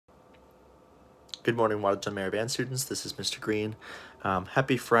Good morning, Watertown Mary Band students. This is Mr. Green.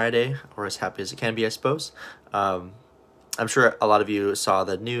 Happy Friday, or as happy as it can be, I suppose. I'm sure a lot of you saw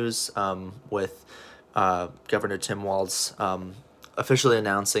the news with Governor Tim Walz officially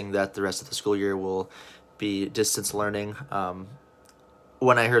announcing that the rest of the school year will be distance learning.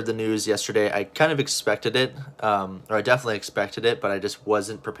 When I heard the news yesterday, I kind of expected it, or I definitely expected it, but I just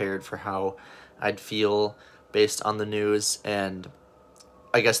wasn't prepared for how I'd feel based on the news. And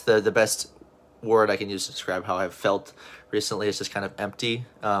I guess the best word I can use to describe how I've felt recently is just kind of empty.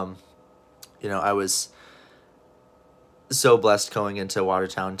 I was so blessed going into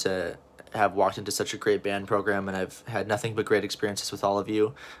Watertown to have walked into such a great band program, and I've had nothing but great experiences with all of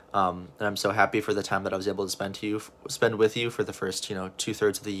you. And I'm so happy for the time that I was able to spend with you for the first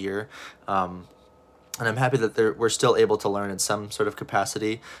 2/3 of the year. And I'm happy that we're still able to learn in some sort of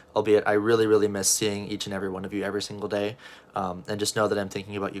capacity, albeit I really, really miss seeing each and every one of you every single day. And just know that I'm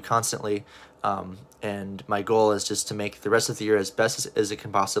thinking about you constantly. And my goal is just to make the rest of the year as best as it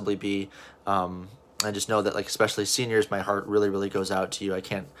can possibly be. And just know that, especially seniors, my heart really, really goes out to you. I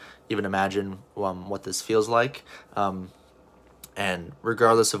can't even imagine what this feels like. And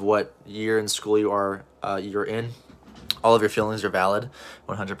regardless of what year in school you're in, all of your feelings are valid,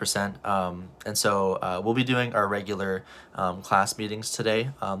 100%. And so we'll be doing our regular class meetings today.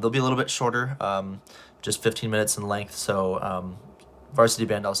 They'll be a little bit shorter, just 15 minutes in length. So varsity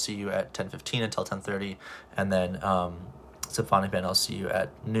band, I'll see you at 10:15 until 10:30, and then symphonic band, I'll see you at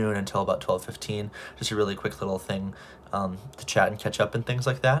noon until about 12:15. Just a really quick little thing to chat and catch up and things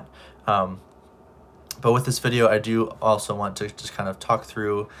like that. But with this video, I do also want to just kind of talk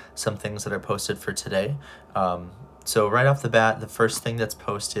through some things that are posted for today. So right off the bat, the first thing that's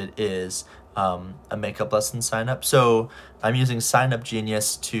posted is a makeup lesson sign up. So I'm using Sign Up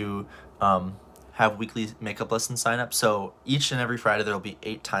Genius to have weekly makeup lesson sign up. So each and every Friday there will be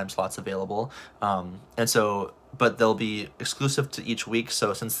 8 time slots available. But they'll be exclusive to each week.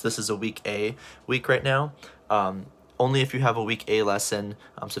 So since this is a week A week right now, only if you have a week A lesson,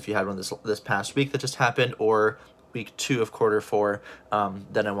 so if you had one this past week that just happened, or week 2 of quarter 4,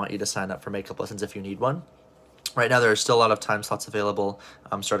 then I want you to sign up for makeup lessons if you need one. Right now, there are still a lot of time slots available,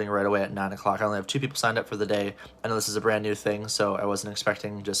 starting right away at 9 o'clock. I only have 2 people signed up for the day. I know this is a brand new thing, so I wasn't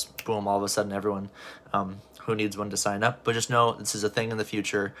expecting just, boom, all of a sudden everyone who needs one to sign up. But just know this is a thing in the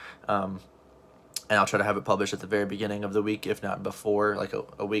future, and I'll try to have it published at the very beginning of the week, if not before, like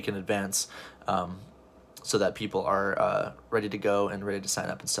a week in advance, so that people are ready to go and ready to sign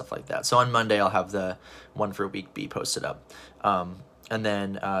up and stuff like that. So on Monday, I'll have the one for week B posted up. And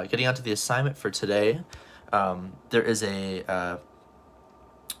then getting onto the assignment for today, there is an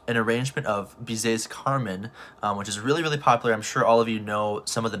arrangement of Bizet's Carmen, which is really, really popular. I'm sure all of you know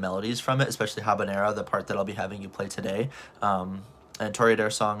some of the melodies from it, especially Habanera, the part that I'll be having you play today. And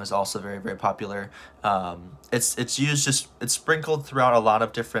Toreador song is also very, very popular. It's used it's sprinkled throughout a lot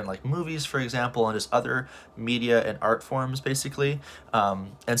of different movies, for example, and just other media and art forms, basically.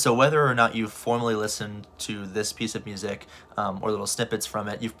 And so whether or not you've formally listened to this piece of music or little snippets from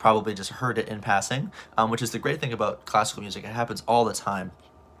it, you've probably just heard it in passing, which is the great thing about classical music. It happens all the time.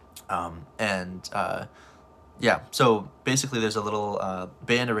 Yeah, so basically there's a little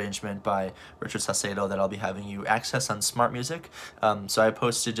band arrangement by Richard Saucedo that I'll be having you access on Smart Music. So I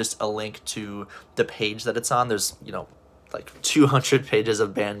posted just a link to the page that it's on. There's, 200 pages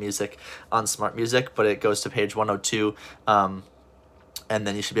of band music on Smart Music, but it goes to page 102. And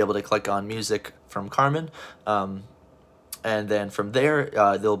then you should be able to click on Music from Carmen. And then from there,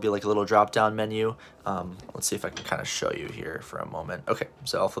 there'll be a little drop-down menu. Let's see if I can kind of show you here for a moment. Okay,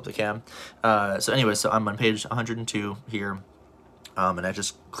 so I'll flip the cam. So anyway, so I'm on page 102 here, and I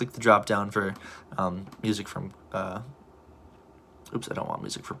just click the drop-down for music from... oops, I don't want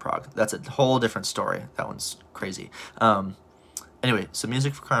music for Prague. That's a whole different story. That one's crazy. Anyway, so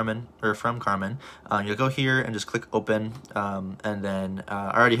music for Carmen, or from Carmen, you'll go here and just click open, and then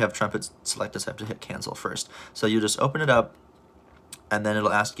I already have trumpet selected, so I have to hit cancel first. So you just open it up, and then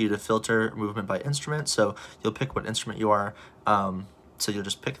it'll ask you to filter movement by instrument, so you'll pick what instrument you are, so you'll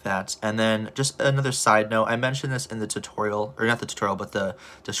just pick that. And then just another side note, I mentioned this in the tutorial, or not the tutorial, but the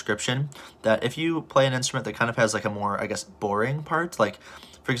description, that if you play an instrument that kind of has a more, I guess, boring part,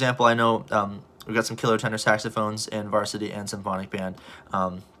 for example, I know we've got some killer tenor saxophones in varsity and symphonic band.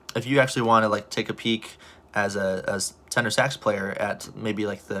 If you actually want to take a peek as a tenor sax player at maybe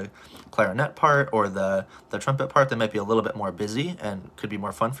the clarinet part or the trumpet part, that might be a little bit more busy and could be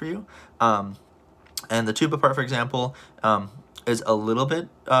more fun for you. And the tuba part, for example, is a little bit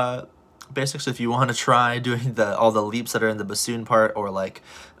basic. So if you want to try doing all the leaps that are in the bassoon part, or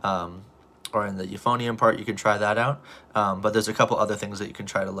or in the euphonium part, you can try that out. But there's a couple other things that you can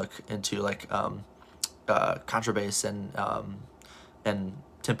try to look into, like contrabass and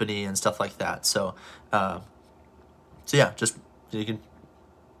timpani and stuff like that. So yeah, just you can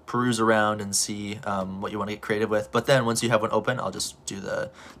peruse around and see what you want to get creative with. But then once you have one open, I'll just do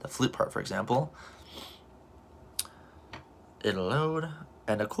the flute part, for example. It'll load.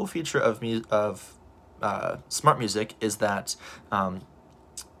 And a cool feature of Smart Music is that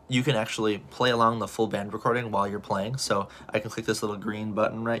you can actually play along the full band recording while you're playing. So I can click this little green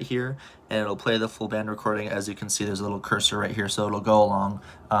button right here, and it'll play the full band recording. As you can see, there's a little cursor right here, so it'll go along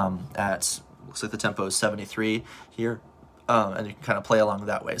at, looks like the tempo is 73 here, and you can kind of play along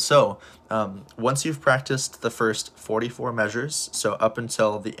that way. So once you've practiced the first 44 measures, so up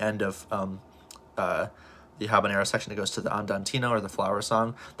until the end of the habanero section that goes to the andantino or the flower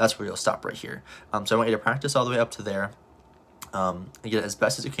song, that's where you'll stop right here. So I want you to practice all the way up to there. And get it as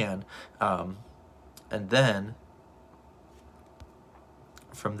best as you can, and then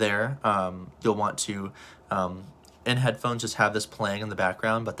from there you'll want to in headphones just have this playing in the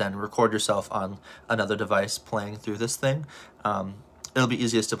background, but then record yourself on another device playing through this thing. It'll be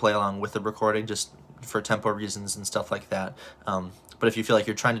easiest to play along with the recording just for tempo reasons and stuff like that, but if you feel like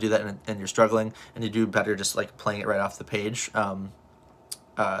you're trying to do that and you're struggling, and you do better just like playing it right off the page,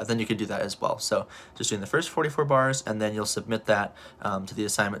 then you can do that as well. So just doing the first 44 bars, and then you'll submit that to the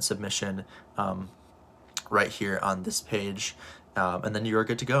assignment submission right here on this page, and then you're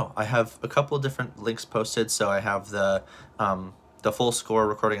good to go. I have a couple of different links posted. So I have the full score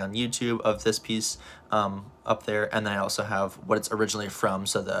recording on YouTube of this piece up there, and then I also have what it's originally from,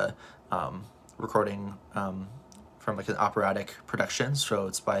 so the recording from like an operatic production, so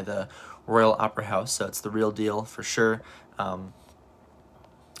it's by the Royal Opera House, so it's the real deal for sure.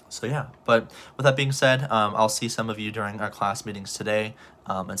 So yeah, but with that being said, I'll see some of you during our class meetings today,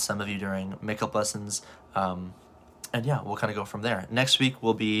 and some of you during makeup lessons, and yeah, we'll kind of go from there. Next week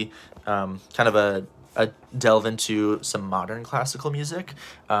will be kind of a delve into some modern classical music.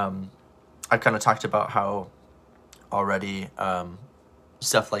 I kind of talked about how already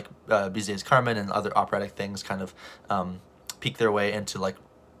stuff like Bizet's Carmen and other operatic things kind of peek their way into like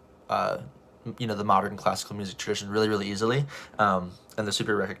you know, the modern classical music tradition really, really easily, and they're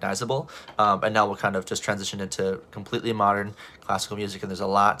super recognizable. And now we'll kind of just transition into completely modern classical music, and there's a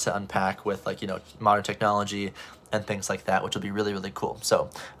lot to unpack with, like, you know, modern technology and things like that, which will be really, really cool. So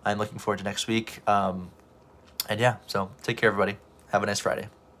I'm looking forward to next week. And yeah, so take care, everybody. Have a nice Friday.